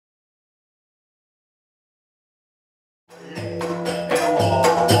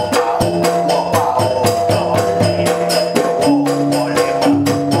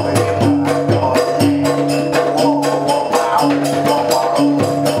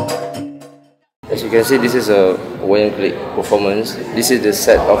can see this is a Wayang Kulit performance. This is the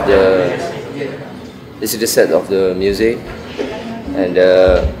set of the music and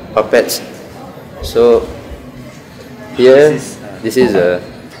the puppets. So here, this is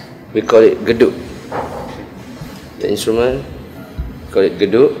we call it geduk. The instrument, we call it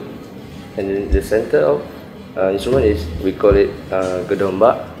geduk, and in the center of instrument is we call it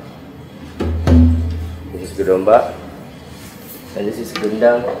gedombak. This is gedombak, and this is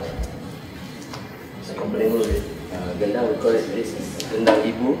gendang. Gendang, we call it this is gendang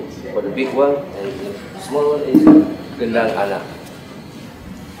ibu for the big one, and the small one is gendang anak.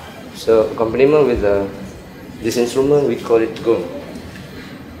 So accompaniment with this instrument we call it gong.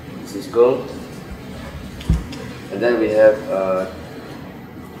 This is gong, and then we have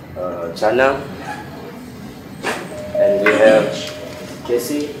chanang, and we have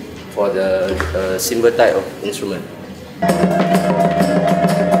kesi for the cymbal type of instrument.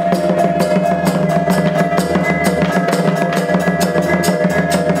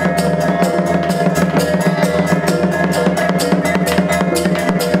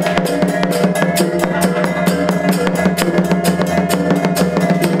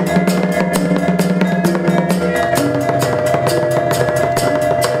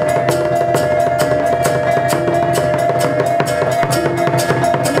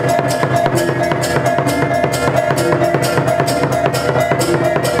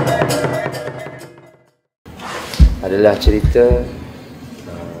 Adalah cerita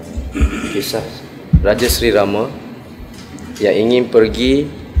kisah Raja Sri Rama yang ingin pergi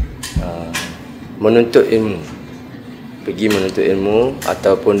menuntut ilmu,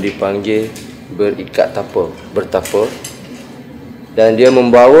 ataupun dipanggil berikat bertapa, dan dia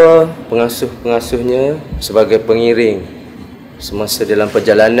membawa pengasuh-pengasuhnya sebagai pengiring semasa dalam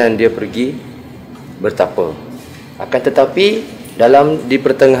perjalanan dia pergi bertapa. Akan tetapi di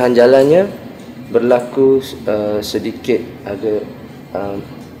pertengahan jalannya berlaku sedikit ada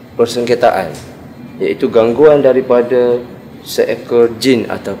persengketaan, iaitu gangguan daripada seekor jin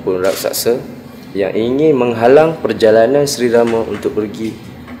ataupun raksasa yang ingin menghalang perjalanan Sri Rama untuk pergi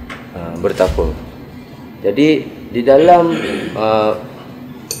bertapa. Jadi di dalam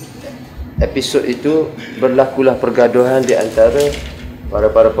episod itu berlakulah pergaduhan di antara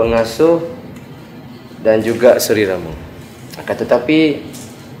para pengasuh dan juga Sri Rama. Akan tetapi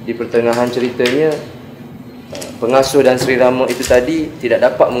di pertengahan ceritanya, pengasuh dan Sri Rama itu tadi tidak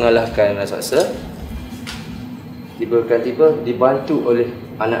dapat mengalahkan raksasa. Tiba-tiba dibantu oleh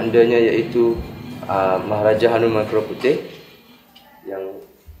anak andanya, iaitu Maharaja Hanuman Kera Putih, yang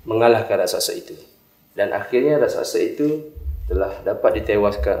mengalahkan raksasa itu. Dan akhirnya raksasa itu telah dapat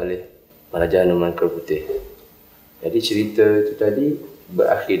ditewaskan oleh Maharaja Hanuman Kera Putih. Jadi cerita itu tadi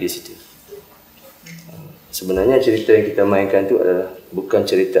berakhir di situ. Sebenarnya cerita yang kita mainkan tu adalah bukan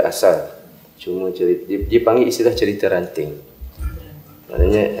cerita asal, cuma cerita, dia panggil istilah cerita ranting,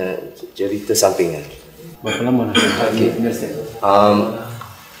 maknanya cerita sampingan. Berapa lama dah? Okay.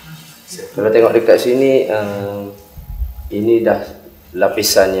 Kalau tengok dekat sini, ini dah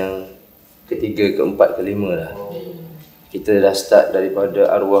lapisan yang ketiga, keempat, kelima lah. Kita dah start daripada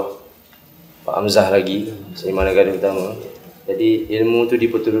arwah Pak Hamzah lagi, Seniman Negara Utama. Jadi ilmu tu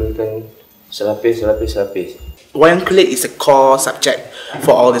diperturunkan selapis. Wayang Kulit is a core subject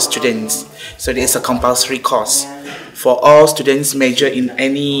for all the students. So there is a compulsory course for all students major in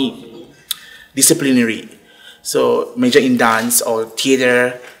any disciplinary. So major in dance or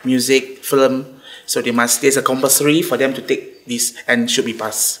theatre, music, film. So there's a compulsory for them to take this and should be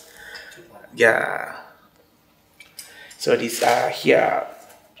passed. Yeah. So this here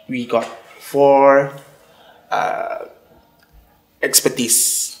we got 4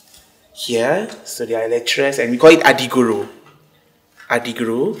 expertise here. So they are lecturers, and we call it Adiguru.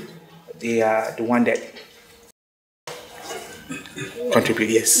 They are the one that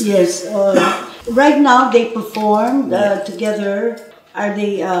contribute. Yes. Right now they perform together. Are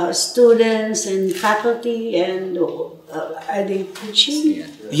they students and faculty, and are they teaching?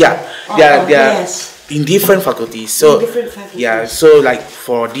 Yeah, they are yes. In different faculties. So yeah, so like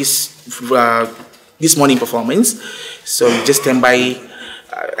for this morning performance, so we just stand by.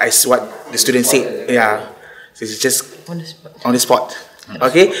 As what the students say, yeah. So it's just on the spot.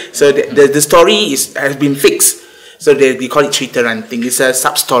 Okay. So the story has been fixed. So we call it cerita ranting. It's a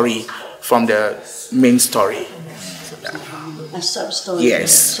sub story from the main story. A sub story.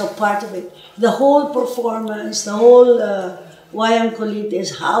 Yes. So part of it. The whole performance, the whole Wayang Kulit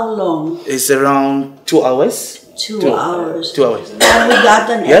is how long? It's around 2 hours. 2 hours. 2 hours. Have we got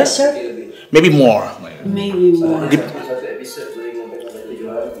an excerpt? Maybe more. Maybe more.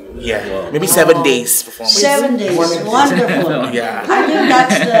 Yeah, maybe 7 days performance. 7 days, wonderful. Yeah. I think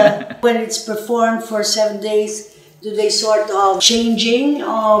that's the when it's performed for 7 days, do they sort of changing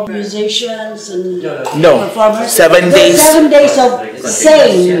of musicians and No, performers? 7 days. 7 days of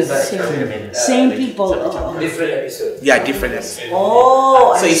same people. Oh. Different episode. Yeah, different episodes.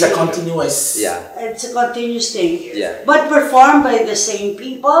 Oh, So I it's a see. continuous. Yeah. It's a continuous thing. Yeah. But performed by the same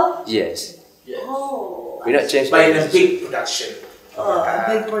people? Yes. Oh. We not change. But in a big production. A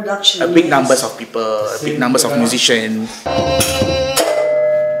big production. A big yes. numbers of people, a big numbers of musicians.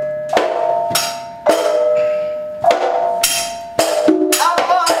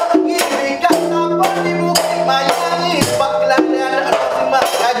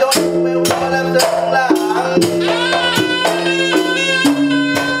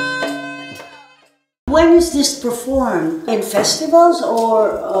 When is this performed? In festivals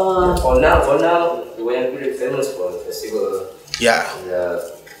or? For now, the Wayang Kulit famous for the festival. Yeah. And,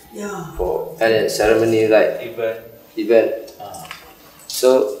 Yeah. for and a ceremony like event.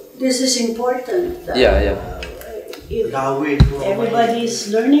 So This is important. yeah. If everybody's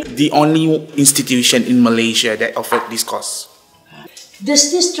learning. The only institution in Malaysia that offered this course.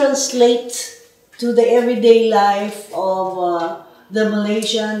 Does this translate to the everyday life of the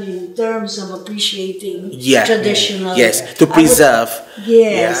Malaysian in terms of appreciating Yeah. traditional? Yes, to preserve.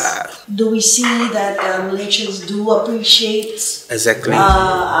 Yes. Yeah. Do we see that Malaysians do appreciate Exactly.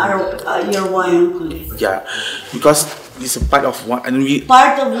 your Wayang Kulit? Yeah, because it's a part of one, and we.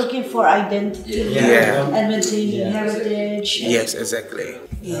 Part of looking for identity Yeah. and maintaining heritage. Yes, exactly.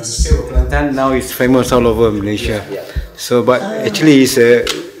 Yes. Kelantan now is famous all over Malaysia. Yeah. So, but actually, its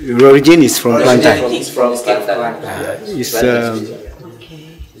origin is from Kelantan. It's from Kelantan. It's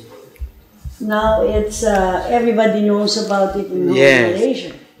Okay. Now it's everybody knows about it in Yes.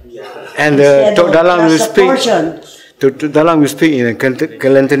 Malaysia. and Instead Tok of Dalam will just a speak. portion. Tok Dalam will speak in a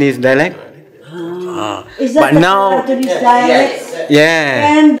Kelantanese dialect. Is that But the now- Cantonese dialect?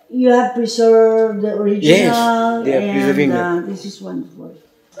 Yeah. And you have preserved the original. Yes, they are preserving and, this is wonderful.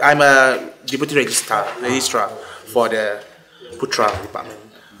 I'm a deputy registrar for the Putra department.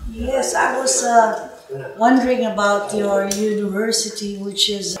 Yes, I was wondering about your university, which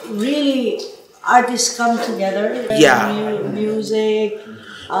is really artists come together. Yeah. Music,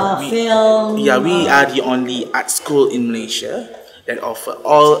 film. Yeah, we are the only art school in Malaysia that offer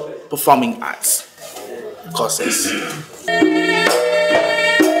all performing arts courses.